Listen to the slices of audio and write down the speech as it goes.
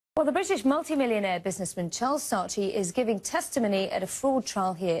Well, the British multimillionaire businessman Charles Saatchi is giving testimony at a fraud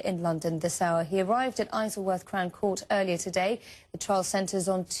trial here in London this hour. He arrived at Isleworth Crown Court earlier today. The trial centres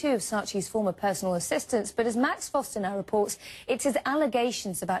on two of Saatchi's former personal assistants, but as Max Foster now reports, it's his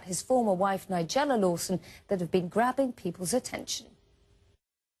allegations about his former wife Nigella Lawson that have been grabbing people's attention.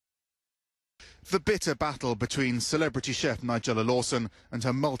 The bitter battle between celebrity chef Nigella Lawson and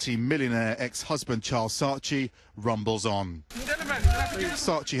her multi-millionaire ex-husband Charles Saatchi rumbles on.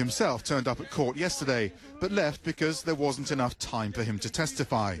 Saatchi himself turned up at court yesterday, but left because there wasn't enough time for him to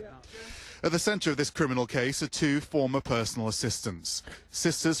testify. At the centre of this criminal case are two former personal assistants,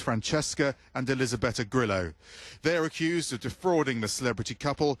 sisters Francesca and Elisabetta Grillo. They're accused of defrauding the celebrity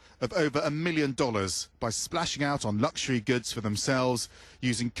couple of over $1 million by splashing out on luxury goods for themselves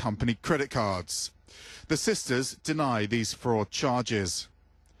using company credit cards. The sisters deny these fraud charges.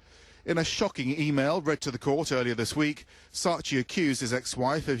 In a shocking email read to the court earlier this week, Saatchi accused his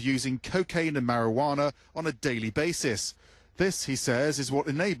ex-wife of using cocaine and marijuana on a daily basis. This, he says, is what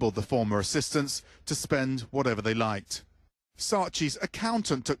enabled the former assistants to spend whatever they liked. Saatchi's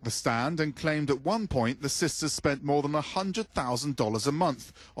accountant took the stand and claimed at one point the sisters spent more than $100,000 a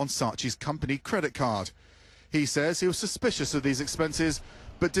month on Saatchi's company credit card. He says he was suspicious of these expenses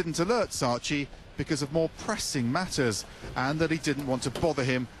but didn't alert Saatchi because of more pressing matters and that he didn't want to bother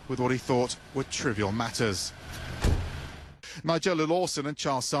him with what he thought were trivial matters. Nigella Lawson and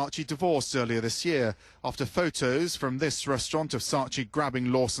Charles Saatchi divorced earlier this year after photos from this restaurant of Saatchi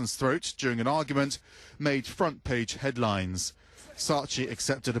grabbing Lawson's throat during an argument made front-page headlines. Saatchi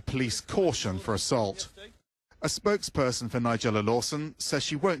accepted a police caution for assault. A spokesperson for Nigella Lawson says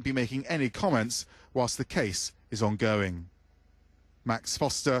she won't be making any comments whilst the case is ongoing. Max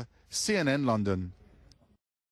Foster, CNN London.